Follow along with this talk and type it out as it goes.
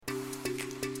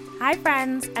Hi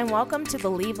friends, and welcome to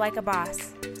Believe Like a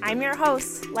Boss. I'm your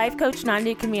host, Life Coach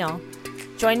Nandi Camille.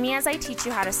 Join me as I teach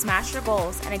you how to smash your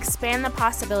goals and expand the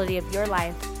possibility of your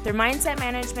life through mindset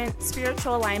management,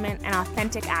 spiritual alignment, and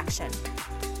authentic action.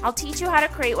 I'll teach you how to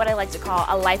create what I like to call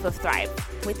a life of thrive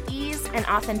with ease and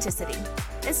authenticity.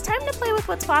 It's time to play with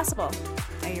what's possible.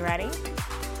 Are you ready?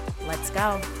 Let's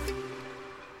go.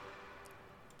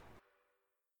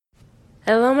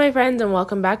 Hello, my friends, and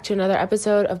welcome back to another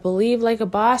episode of Believe Like a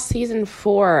Boss, Season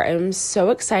 4. I'm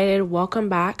so excited. Welcome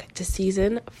back to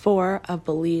Season 4 of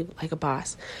Believe Like a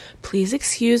Boss. Please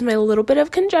excuse my little bit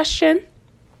of congestion.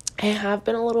 I have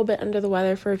been a little bit under the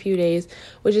weather for a few days,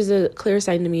 which is a clear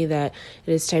sign to me that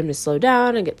it is time to slow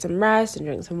down and get some rest and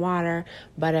drink some water.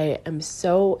 But I am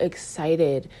so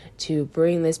excited to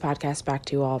bring this podcast back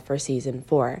to you all for Season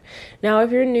 4. Now,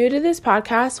 if you're new to this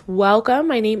podcast, welcome.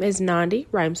 My name is Nandi,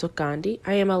 rhymes with Gandhi.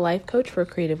 I am a life coach for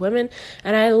creative women,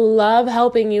 and I love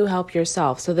helping you help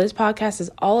yourself. So this podcast is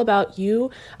all about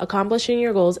you accomplishing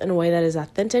your goals in a way that is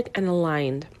authentic and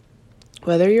aligned.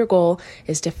 Whether your goal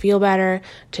is to feel better,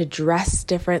 to dress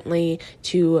differently,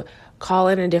 to call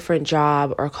in a different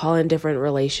job, or call in different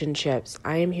relationships,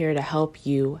 I am here to help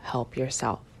you help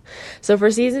yourself. So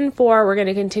for Season 4, we're going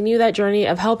to continue that journey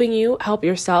of helping you help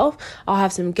yourself. I'll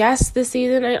have some guests this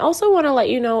season. I also want to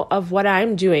let you know of what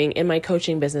I'm doing in my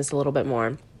coaching business a little bit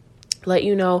more. Let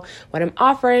you know what I'm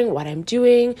offering, what I'm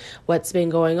doing, what's been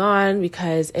going on,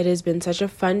 because it has been such a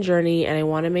fun journey, and I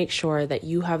want to make sure that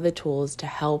you have the tools to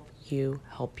help you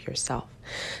help yourself.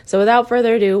 So without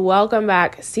further ado, welcome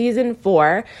back, Season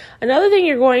 4. Another thing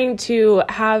you're going to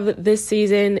have this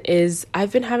season is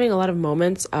I've been having a lot of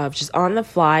moments of just on the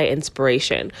fly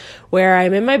inspiration where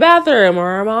I'm in my bathroom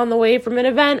or I'm on the way from an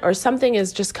event or something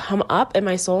has just come up in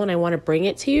my soul and I want to bring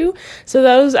it to you. So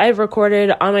those I've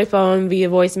recorded on my phone via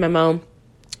voice memo,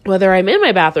 whether I'm in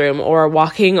my bathroom or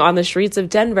walking on the streets of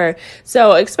Denver.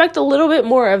 So expect a little bit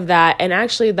more of that. And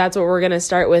actually, that's what we're going to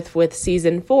start with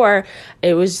Season 4.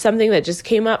 It was something that just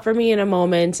came up for me in a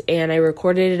moment, and I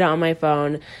recorded it on my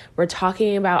phone. We're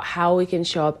talking about how we can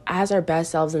show up as our best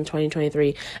selves in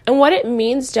 2023 and what it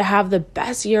means to have the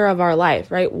best year of our life,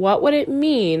 right? What would it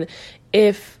mean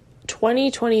if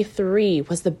 2023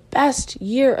 was the best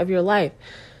year of your life?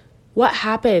 What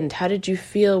happened? How did you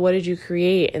feel? What did you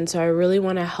create? And so I really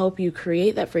want to help you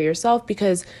create that for yourself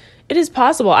because it is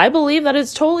possible. I believe that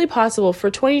it's totally possible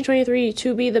for 2023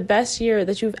 to be the best year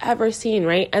that you've ever seen,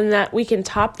 right? And that we can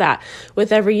top that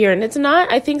with every year. And it's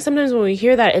not, I think sometimes when we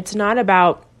hear that, it's not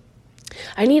about,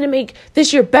 I need to make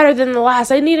this year better than the last.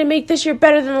 I need to make this year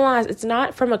better than the last. It's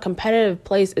not from a competitive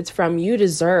place. It's from you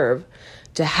deserve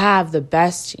to have the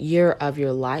best year of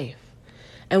your life.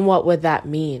 And what would that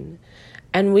mean?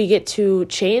 And we get to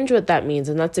change what that means.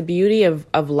 And that's the beauty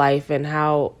of life and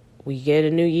how we get a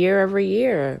new year every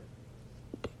year,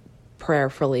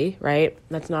 prayerfully, right?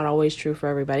 That's not always true for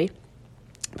everybody.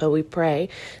 But we pray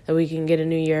that we can get a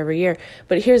new year every year.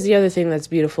 But here's the other thing that's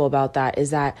beautiful about that is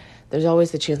that there's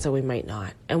always the chance that we might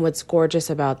not. And what's gorgeous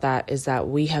about that is that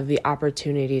we have the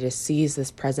opportunity to seize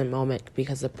this present moment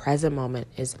because the present moment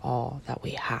is all that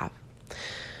we have.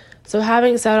 So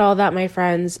having said all that, my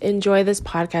friends, enjoy this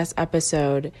podcast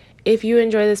episode. If you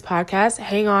enjoy this podcast,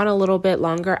 hang on a little bit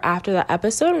longer after the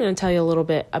episode. I'm going to tell you a little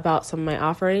bit about some of my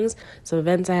offerings, some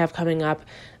events I have coming up,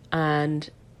 and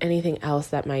anything else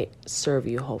that might serve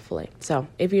you, hopefully. So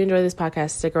if you enjoy this podcast,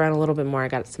 stick around a little bit more. I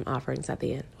got some offerings at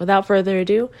the end. Without further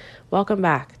ado, welcome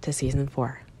back to Season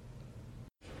 4.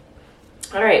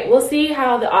 All right, we'll see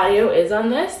how the audio is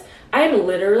on this. I'm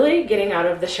literally getting out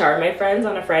of the shower, my friends,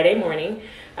 on a Friday morning.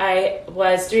 I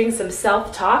was doing some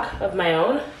self-talk of my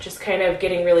own, just kind of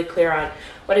getting really clear on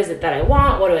what is it that I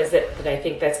want, what is it that I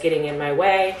think that's getting in my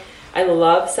way. I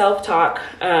love self-talk.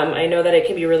 I know that it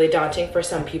can be really daunting for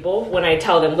some people when I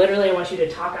tell them, literally, I want you to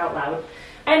talk out loud.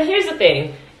 And here's the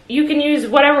thing. You can use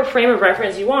whatever frame of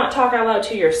reference you want. Talk out loud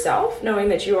to yourself, knowing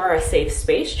that you are a safe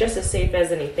space, just as safe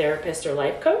as any therapist or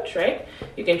life coach, right?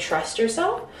 You can trust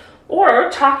yourself. Or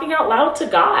talking out loud to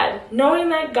God, knowing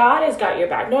that God has got your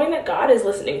back, knowing that God is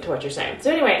listening to what you're saying. So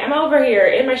anyway, I'm over here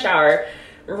in my shower,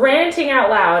 ranting out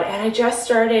loud, and I just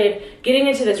started getting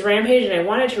into this rampage, and I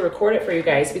wanted to record it for you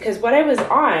guys because what I was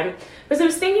on was I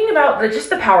was thinking about just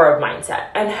the power of mindset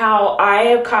and how I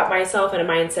have caught myself in a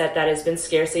mindset that has been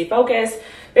scarcity focused,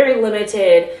 very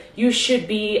limited. You should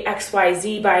be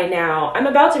XYZ by now. I'm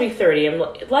about to be 30. I'm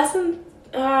less than,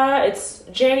 it's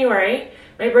January.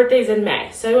 My birthday's in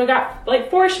May. So I got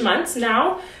like 4-ish months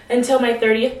now until my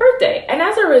 30th birthday. And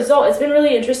as a result, it's been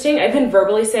really interesting. I've been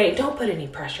verbally saying, don't put any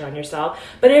pressure on yourself.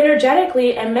 But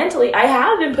energetically and mentally, I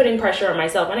have been putting pressure on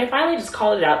myself. And I finally just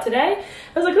called it out today.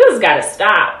 I was like, this has got to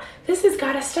stop. this has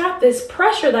got to stop, this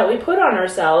pressure that we put on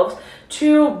ourselves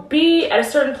to be at a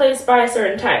certain place by a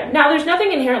certain time. Now, there's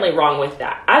nothing inherently wrong with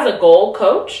that. As a goal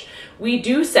coach, we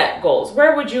do set goals.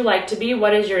 Where would you like to be?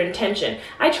 What is your intention?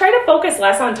 I try to focus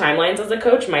less on timelines as a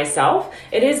coach myself.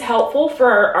 It is helpful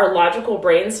for our logical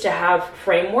brains to have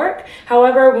framework.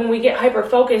 However, when we get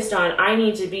hyper-focused on, I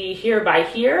need to be here by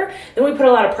here, then we put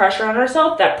a lot of pressure on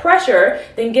ourselves. That pressure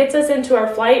then gets us into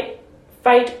our flight,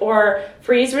 fight, or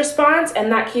freeze response,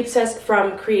 and that keeps us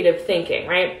from creative thinking,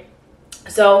 right?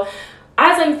 So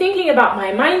as I'm thinking about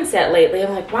my mindset lately,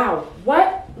 I'm like, wow,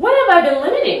 what have I been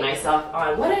limiting myself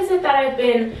on? What is it that I've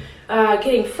been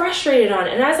getting frustrated on?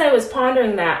 And as I was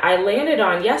pondering that, I landed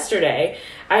on yesterday,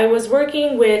 I was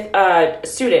working with a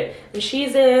student,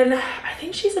 and I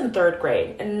think she's in 3rd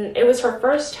grade, and it was her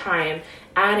first time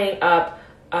adding up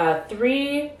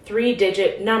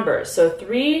three-digit numbers. So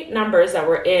 3 numbers that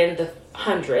were in the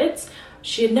hundreds.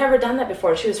 She had never done that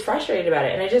before. She was frustrated about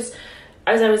it. And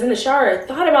as I was in the shower, I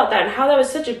thought about that and how that was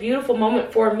such a beautiful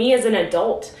moment for me as an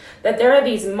adult, that there are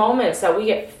these moments that we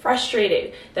get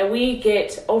frustrated, that we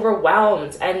get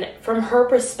overwhelmed. And from her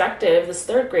perspective, this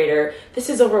 3rd grader, this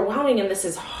is overwhelming and this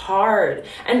is hard.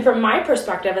 And from my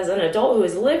perspective as an adult who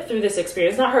has lived through this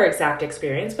experience, not her exact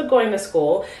experience, but going to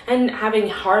school and having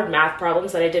hard math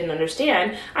problems that I didn't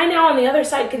understand, I now on the other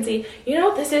side can see,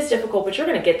 this is difficult, but you're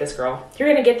going to get this, girl. You're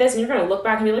going to get this, and you're going to look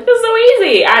back and be like, this is so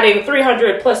easy, adding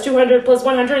 300 plus 200 plus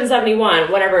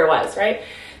 171, whatever it was, right?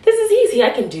 This is easy,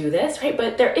 I can do this, right?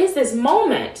 But there is this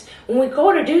moment when we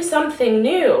go to do something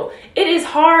new. It is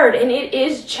hard and it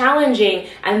is challenging,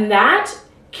 and that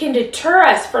can deter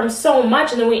us from so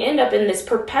much, and then we end up in this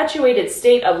perpetuated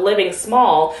state of living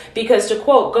small, because to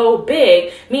quote go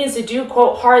big means to do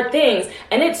quote hard things,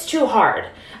 and it's too hard.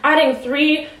 Adding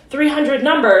 300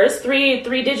 numbers,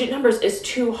 three-digit numbers is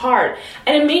too hard.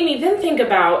 And it made me then think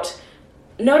about,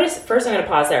 first I'm going to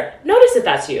pause there. Notice if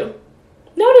that's you.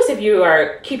 Notice if you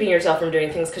are keeping yourself from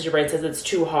doing things because your brain says it's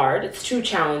too hard, it's too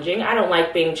challenging. I don't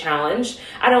like being challenged.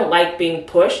 I don't like being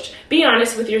pushed. Be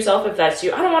honest with yourself if that's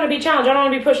you. I don't want to be challenged. I don't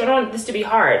want to be pushed. I don't want this to be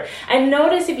hard. And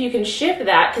notice if you can shift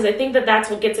that, because I think that that's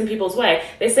what gets in people's way.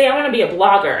 They say, I want to be a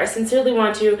blogger. I sincerely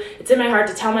want to. It's in my heart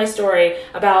to tell my story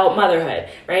about motherhood,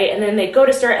 right? And then they go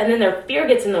to start, and then their fear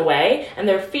gets in the way, and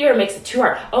their fear makes it too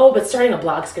hard. Oh, but starting a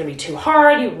blog is going to be too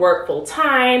hard. You work full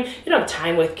time. You don't have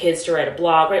time with kids to write a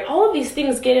blog, right? All of these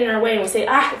things get in our way, and we say,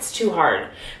 it's too hard,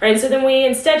 right? And so then we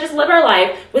instead just live our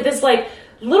life with this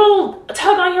little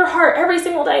tug on your heart every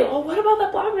single day. Oh, what about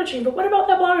that blogger dream? But what about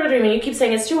that blogger dream? And you keep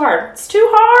saying it's too hard. It's too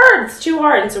hard. It's too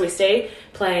hard. And so we stay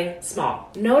playing small.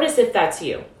 Notice if that's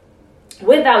you.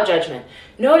 Without judgment.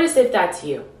 Notice if that's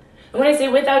you. And when I say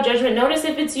without judgment, notice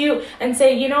if it's you and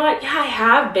say, you know what? Yeah, I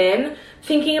have been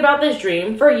thinking about this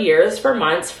dream for years, for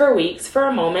months, for weeks, for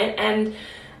a moment, and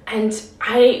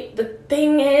the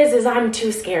thing is I'm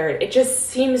too scared. It just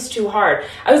seems too hard.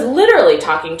 I was literally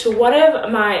talking to one of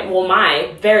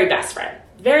my very best friend,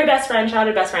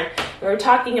 childhood best friend. We were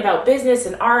talking about business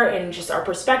and art and just our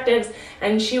perspectives.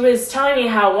 And she was telling me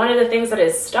how one of the things that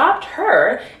has stopped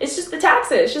her is just the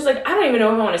taxes. She's like, I don't even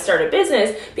know if I want to start a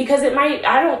business because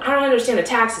I don't understand the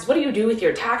taxes. What do you do with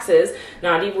your taxes?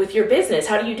 Not even with your business.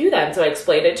 How do you do that? And so I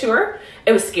explained it to her.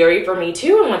 It was scary for me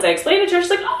too. And once I explained it to her,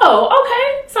 she's like, oh,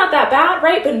 okay. It's not that bad,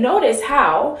 right? But notice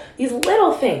how these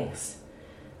little things,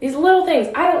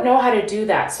 I don't know how to do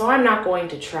that, so I'm not going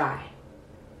to try.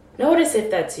 Notice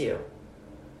if that's you.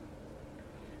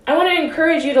 I want to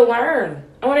encourage you to learn.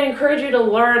 I want to encourage you to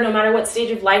learn no matter what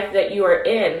stage of life that you are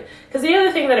in. Because the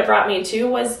other thing that it brought me to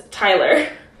was Tyler.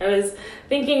 I was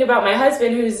thinking about my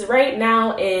husband, who's right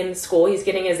now in school. He's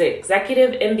getting his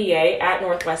executive MBA at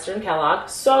Northwestern Kellogg.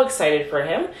 So excited for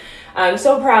him. I'm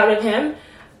so proud of him.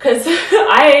 Because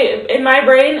in my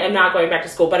brain, am not going back to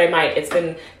school, but I might. It's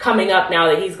been coming up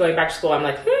now that he's going back to school. I'm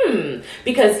like,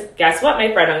 because guess what,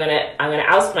 my friend, I'm gonna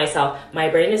oust myself. My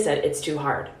brain has said it's too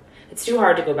hard. It's too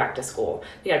hard to go back to school.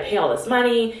 You gotta pay all this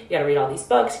money. You gotta read all these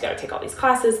books. You gotta take all these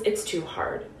classes. It's too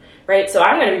hard, right? So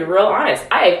I'm gonna be real honest.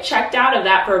 I have checked out of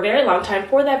that for a very long time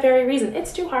for that very reason.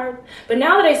 It's too hard. But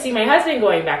now that I see my husband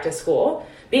going back to school,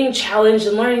 being challenged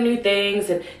and learning new things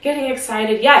and getting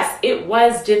excited. Yes, it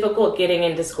was difficult getting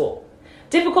into school.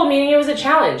 Difficult meaning it was a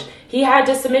challenge. He had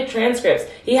to submit transcripts.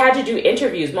 He had to do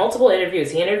interviews, multiple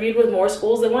interviews. He interviewed with more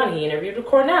schools than one. He interviewed with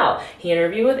Cornell. He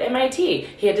interviewed with MIT.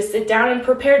 He had to sit down and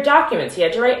prepare documents. He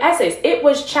had to write essays. It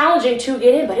was challenging to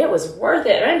get in, but it was worth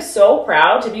it. And I'm so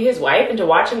proud to be his wife and to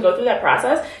watch him go through that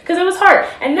process because it was hard.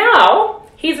 And now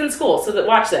he's in school. So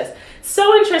watch this.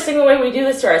 So interesting the way we do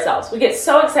this to ourselves. We get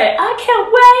so excited. I can't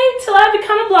wait till I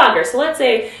become a blogger. So let's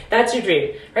say that's your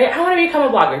dream, right? I want to become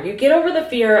a blogger. You get over the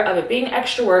fear of it being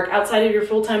extra work outside of your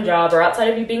full-time job or outside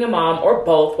of you being a mom or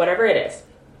both, whatever it is.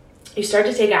 You start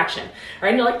to take action, right?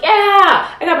 And you're like,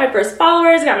 yeah, I got my first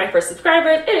followers, I got my first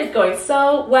subscribers. It is going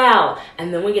so well.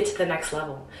 And then we get to the next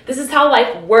level. This is how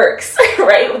life works,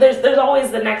 right? There's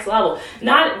always the next level.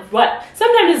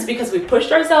 Sometimes it's because we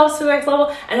pushed ourselves to the next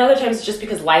level, and other times it's just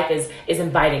because life is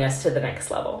inviting us to the next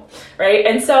level, right?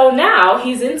 And so now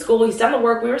he's in school, he's done the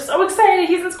work. We were so excited,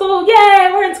 he's in school.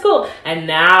 Yay, we're in school. And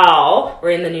now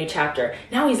we're in the new chapter.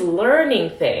 Now he's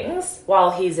learning things while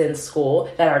he's in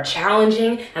school that are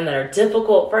challenging and that are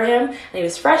difficult for him. And he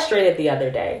was frustrated the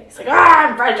other day. He's like,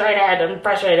 I'm frustrated,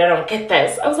 I don't get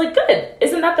this. I was like, good.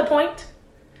 Isn't that the point?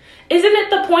 Isn't it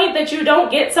the point that you don't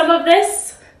get some of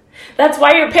this? That's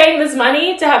why you're paying this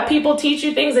money, to have people teach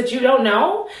you things that you don't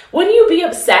know? Wouldn't you be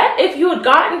upset if you had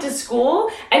gotten to school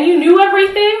and you knew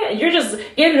everything and you're just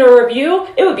getting a review?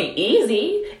 It would be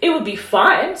easy. It would be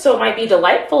fun. So it might be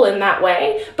delightful in that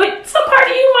way. But some part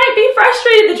of you might be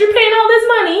frustrated that you're paying all this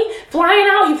money, flying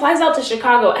out. He flies out to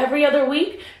Chicago every other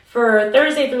week for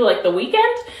Thursday through like the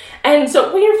weekend. And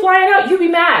so when you're flying out, you'd be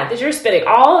mad that you're spending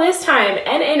all this time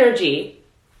and energy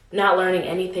not learning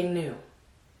anything new.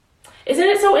 Isn't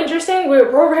it so interesting? I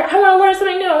want to learn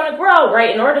something new. I want to grow,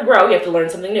 right? In order to grow, you have to learn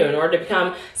something new. In order to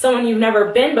become someone you've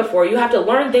never been before, you have to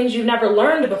learn things you've never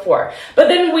learned before. But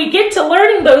then we get to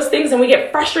learning those things and we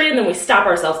get frustrated and then we stop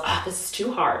ourselves. This is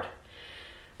too hard,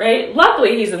 right?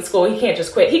 Luckily, he's in school. He can't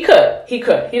just quit. He could.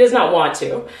 He does not want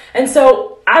to. And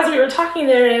so as we were talking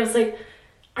there, I was like,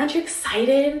 aren't you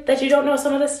excited that you don't know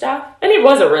some of this stuff? And he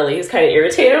wasn't really. He was kind of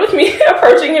irritated with me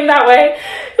approaching him that way.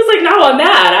 He was like, no, I'm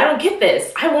mad. I don't get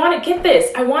this. I want to get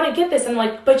this. I want to get this. And I'm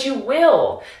like, but you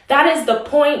will. That is the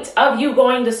point of you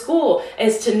going to school,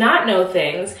 is to not know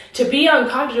things, to be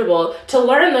uncomfortable, to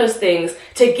learn those things,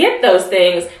 to get those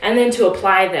things, and then to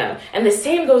apply them. And the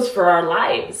same goes for our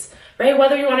lives. Right?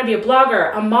 Whether you want to be a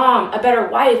blogger, a mom, a better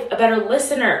wife, a better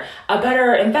listener, a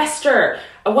better investor,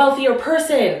 a wealthier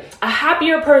person, a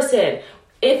happier person.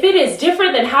 If it is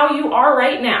different than how you are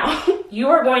right now, you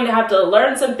are going to have to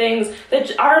learn some things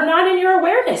that are not in your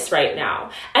awareness right now.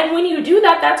 And when you do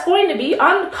that, that's going to be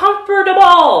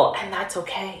uncomfortable, and that's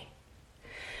okay.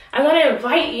 I want to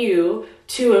invite you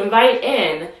to invite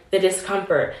in the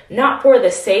discomfort, not for the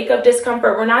sake of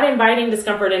discomfort. We're not inviting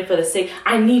discomfort in for the sake,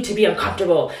 I need to be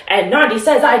uncomfortable. And Nandi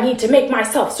says I need to make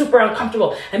myself super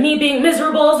uncomfortable. And me being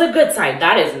miserable is a good sign.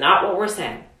 That is not what we're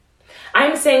saying.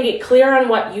 I'm saying get clear on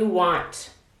what you want.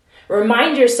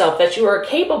 Remind yourself that you are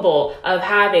capable of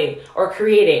having or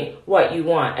creating what you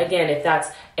want. Again, if that's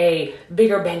a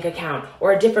bigger bank account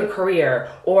or a different career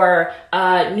or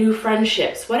new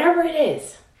friendships, whatever it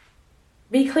is.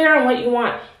 Be clear on what you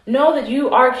want. Know that you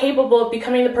are capable of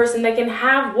becoming the person that can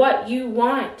have what you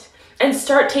want, and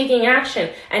start taking action.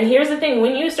 And here's the thing,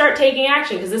 when you start taking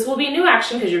action, because this will be new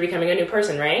action because you're becoming a new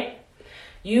person, right?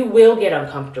 You will get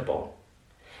uncomfortable.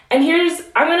 And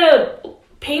I'm going to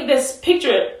paint this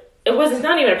picture. It's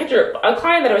not even a picture. A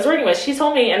client that I was working with, she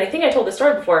told me, and I think I told this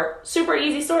story before, super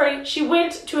easy story. She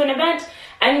went to an event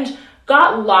and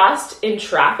got lost in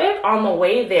traffic on the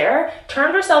way there,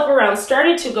 turned herself around,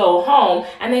 started to go home,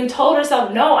 and then told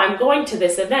herself, no, I'm going to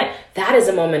this event. That is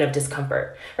a moment of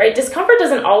discomfort, right? Discomfort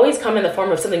doesn't always come in the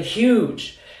form of something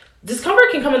huge.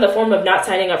 Discomfort can come in the form of not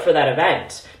signing up for that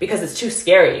event because it's too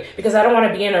scary, because I don't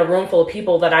want to be in a room full of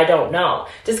people that I don't know.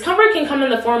 Discomfort can come in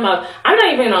the form of, I'm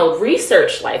not even going to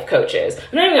research life coaches.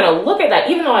 I'm not even going to look at that,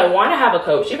 even though I want to have a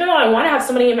coach, even though I want to have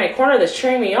somebody in my corner that's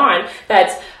cheering me on,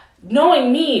 that's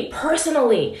knowing me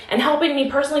personally and helping me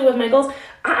personally with my goals.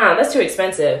 That's too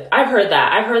expensive. I've heard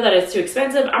that it's too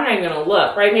expensive. I'm not even going to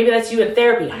look, right? Maybe that's you in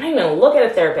therapy. I'm not even going to look at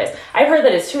a therapist. I've heard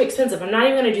that it's too expensive. I'm not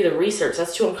even going to do the research.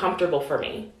 That's too uncomfortable for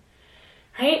me,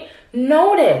 right?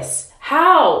 Notice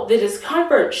how the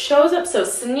discomfort shows up so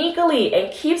sneakily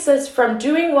and keeps us from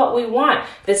doing what we want.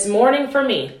 This morning for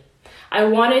me,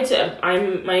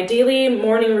 my daily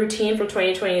morning routine for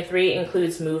 2023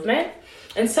 includes movement.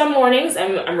 And some mornings,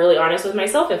 I'm really honest with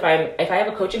myself, if I have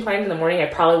a coaching client in the morning, I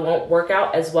probably won't work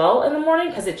out as well in the morning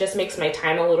because it just makes my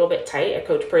time a little bit tight. I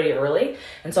coach pretty early,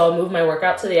 and so I'll move my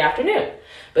workout to the afternoon.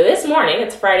 But this morning,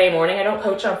 it's Friday morning. I don't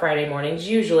coach on Friday mornings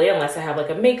usually, unless I have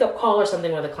like a makeup call or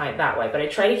something with a client that way. But I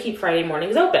try to keep Friday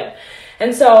mornings open.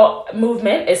 And so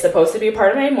movement is supposed to be a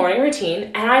part of my morning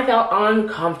routine, and I felt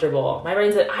uncomfortable. My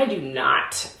brain said, I do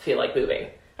not feel like moving.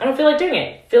 I don't feel like doing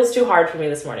it. It feels too hard for me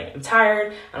this morning. I'm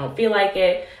tired. I don't feel like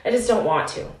it. I just don't want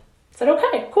to. I said,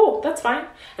 okay, cool, that's fine.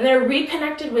 And then I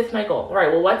reconnected with my goal. All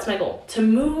right, well, what's my goal? To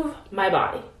move my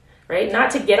body, right?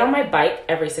 Not to get on my bike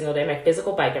every single day, my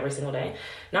physical bike every single day,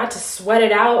 not to sweat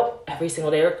it out every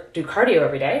single day or do cardio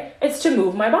every day. It's to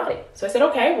move my body. So I said,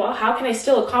 okay, well, how can I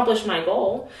still accomplish my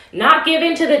goal? Not give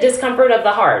in to the discomfort of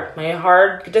the hard. My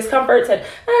hard discomfort said,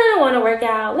 I don't want to work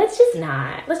out. It's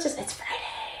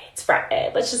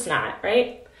Friday. Let's just not,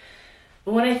 right?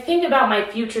 But when I think about my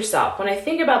future self, when I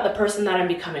think about the person that I'm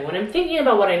becoming, when I'm thinking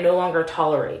about what I no longer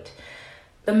tolerate,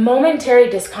 the momentary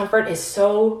discomfort is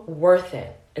so worth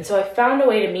it. And so I found a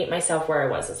way to meet myself where I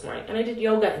was this morning, and I did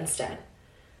yoga instead.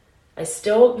 I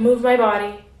still moved my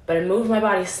body, but I moved my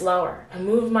body slower. I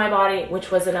moved my body,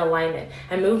 which was in alignment.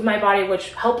 I moved my body,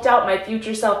 which helped out my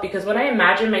future self, because when I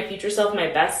imagine my future self, my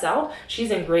best self,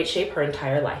 she's in great shape her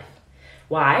entire life.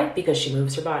 Why? Because she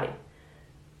moves her body.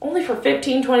 Only for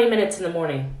 15, 20 minutes in the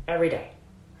morning, every day,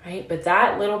 right? But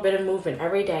that little bit of movement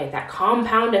every day, that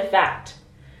compound effect,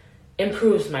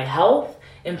 improves my health,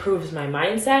 improves my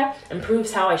mindset,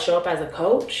 improves how I show up as a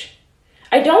coach.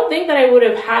 I don't think that I would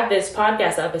have had this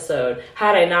podcast episode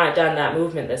had I not done that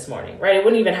movement this morning, right? I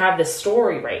wouldn't even have this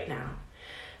story right now.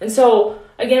 And so,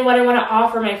 again, what I want to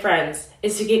offer my friends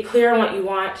is to get clear on what you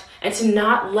want and to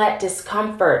not let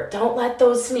discomfort, don't let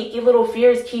those sneaky little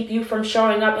fears keep you from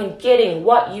showing up and getting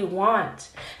what you want.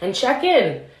 And check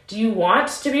in. Do you want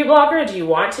to be a blogger? Do you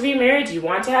want to be married? Do you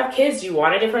want to have kids? Do you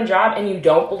want a different job and you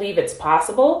don't believe it's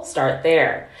possible? Start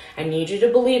there. I need you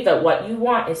to believe that what you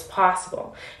want is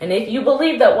possible. And if you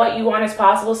believe that what you want is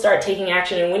possible, start taking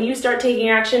action. And when you start taking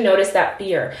action, notice that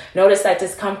fear. Notice that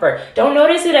discomfort. Don't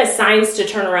notice it as signs to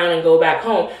turn around and go back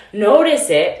home. Notice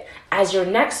it as your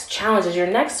next challenge, as your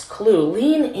next clue.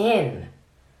 Lean in.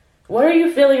 What are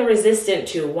you feeling resistant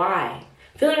to? Why?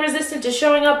 Feeling resistant to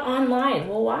showing up online.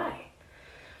 Well, why?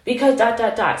 Because ...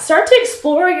 Start to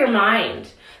explore your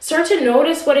mind. Start to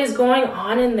notice what is going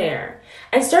on in there.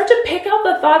 And start to pick out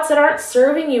the thoughts that aren't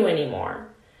serving you anymore.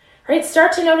 Right?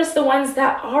 Start to notice the ones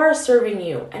that are serving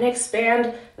you and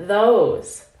expand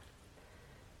those.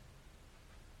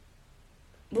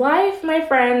 Life, my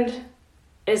friend,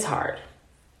 is hard.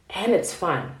 And it's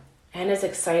fun. And it's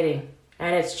exciting.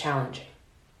 And it's challenging.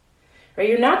 Right?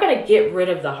 You're not going to get rid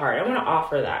of the hard. I want to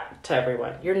offer that to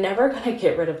everyone. You're never going to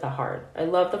get rid of the hard. I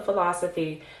love the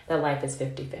philosophy that life is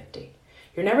 50-50.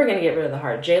 You're never going to get rid of the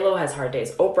hard. J-Lo has hard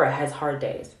days. Oprah has hard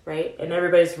days, right? And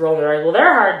everybody's rolling around. Well,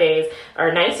 their hard days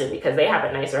are nicer because they have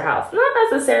a nicer house. Not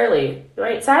necessarily,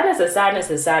 right? Sadness is sadness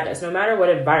is sadness, no matter what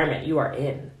environment you are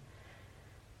in.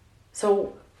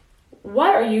 So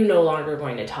what are you no longer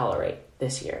going to tolerate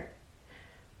this year?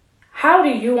 How do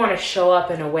you want to show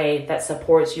up in a way that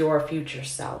supports your future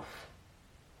self?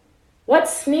 What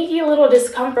sneaky little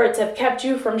discomforts have kept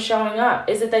you from showing up?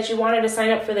 Is it that you wanted to sign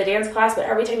up for the dance class, but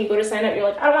every time you go to sign up, you're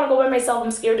like, I don't want to go by myself.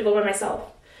 I'm scared to go by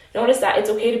myself. Notice that. It's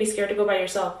okay to be scared to go by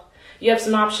yourself. You have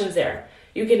some options there.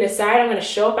 You can decide I'm going to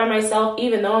show up by myself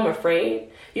even though I'm afraid.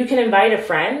 You can invite a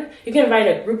friend. You can invite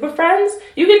a group of friends.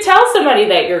 You can tell somebody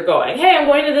that you're going. Hey, I'm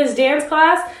going to this dance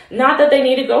class. Not that they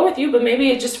need to go with you, but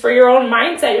maybe it's just for your own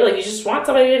mindset. You're like, you just want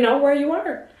somebody to know where you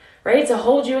are, right? To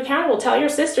hold you accountable. Tell your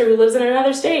sister who lives in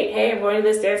another state, hey, I'm going to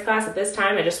this dance class at this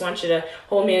time. I just want you to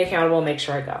hold me accountable and make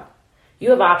sure I go. You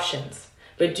have options,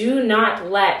 but do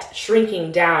not let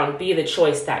shrinking down be the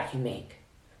choice that you make.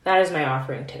 That is my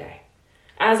offering today.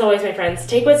 As always, my friends,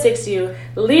 take what sticks to you,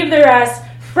 leave the rest.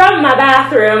 From my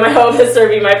bathroom, I hope to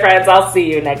serve you, my friends. I'll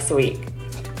see you next week.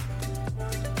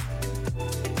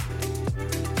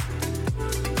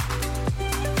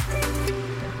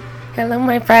 Hello,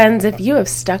 my friends. If you have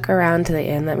stuck around to the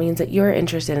end, that means that you're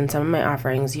interested in some of my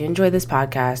offerings. You enjoy this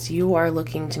podcast. You are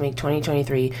looking to make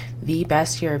 2023 the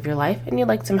best year of your life, and you'd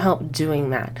like some help doing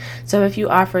that. So I have a few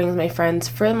offerings, my friends.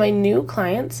 For my new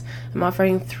clients, I'm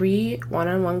offering 3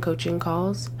 one-on-one coaching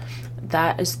calls.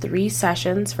 That is 3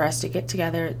 sessions for us to get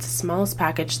together. It's the smallest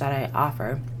package that I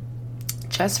offer,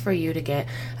 just for you to get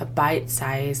a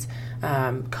bite-sized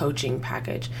coaching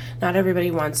package. Not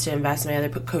everybody wants to invest. My other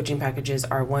coaching packages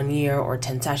are 1 year or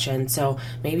 10 sessions. So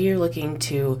maybe you're looking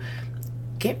to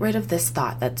get rid of this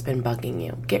thought that's been bugging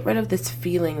you. Get rid of this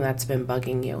feeling that's been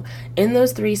bugging you. In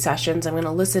those 3 sessions, I'm going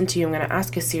to listen to you. I'm going to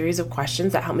ask a series of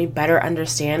questions that help me better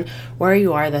understand where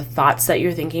you are, the thoughts that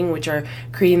you're thinking, which are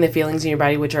creating the feelings in your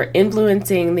body, which are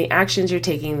influencing the actions you're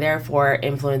taking, therefore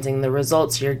influencing the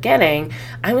results you're getting.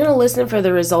 I'm going to listen for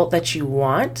the result that you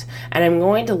want, and I'm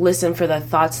going to listen for the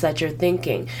thoughts that you're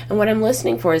thinking. And what I'm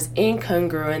listening for is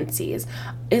incongruencies.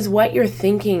 Is what you're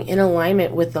thinking in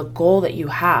alignment with the goal that you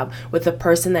have, with the person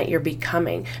person that you're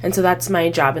becoming. And so that's my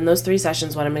job. In those 3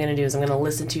 sessions, what I'm going to do is I'm going to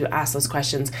listen to you, ask those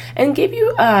questions, and give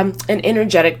you an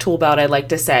energetic tool belt, I'd like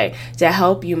to say, to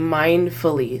help you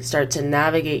mindfully start to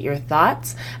navigate your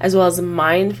thoughts, as well as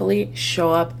mindfully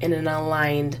show up in an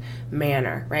aligned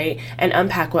manner, right? And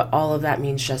unpack what all of that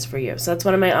means just for you. So that's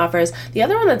one of my offers. The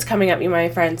other one that's coming up, you my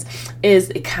friends, is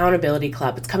Accountability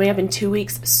Club. It's coming up in 2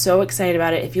 weeks. So excited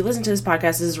about it. If you listen to this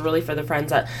podcast, this is really for the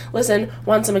friends that listen,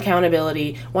 want some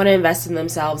accountability, want to invest in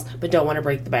themselves, but don't want to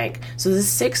break the bank. So this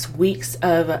is 6 weeks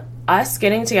of us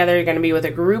getting together. You're going to be with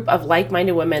a group of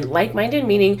like-minded women, like-minded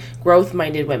meaning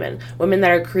growth-minded women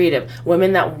that are creative,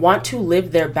 women that want to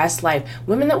live their best life,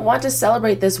 women that want to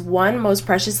celebrate this one most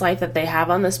precious life that they have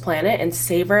on this planet and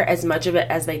savor as much of it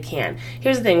as they can.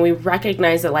 Here's the thing. We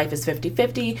recognize that life is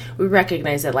 50-50. We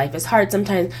recognize that life is hard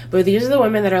sometimes, but these are the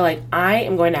women that are like, I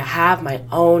am going to have my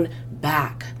own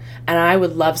back. And I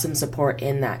would love some support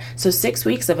in that. So 6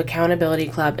 weeks of Accountability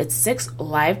Club. It's 6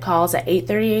 live calls at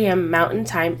 8:30 a.m. Mountain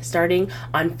Time starting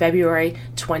on February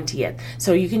 20th.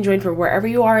 So you can join from wherever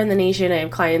you are in the nation. I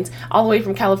have clients all the way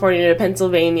from California to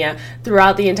Pennsylvania,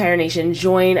 throughout the entire nation.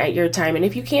 Join at your time. And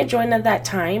if you can't join at that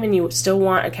time and you still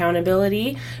want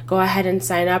accountability, go ahead and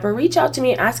sign up or reach out to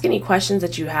me. Ask any questions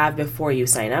that you have before you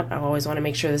sign up. I always want to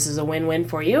make sure this is a win-win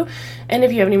for you. And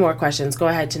if you have any more questions, go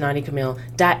ahead to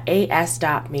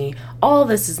naudicamille.as.me. All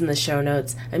this is in the show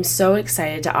notes. I'm so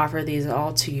excited to offer these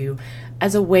all to you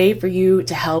as a way for you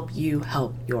to help you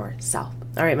help yourself.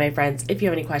 All right, my friends, if you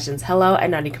have any questions,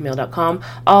 hello@naudicamille.com.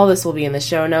 All this will be in the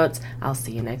show notes. I'll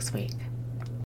see you next week.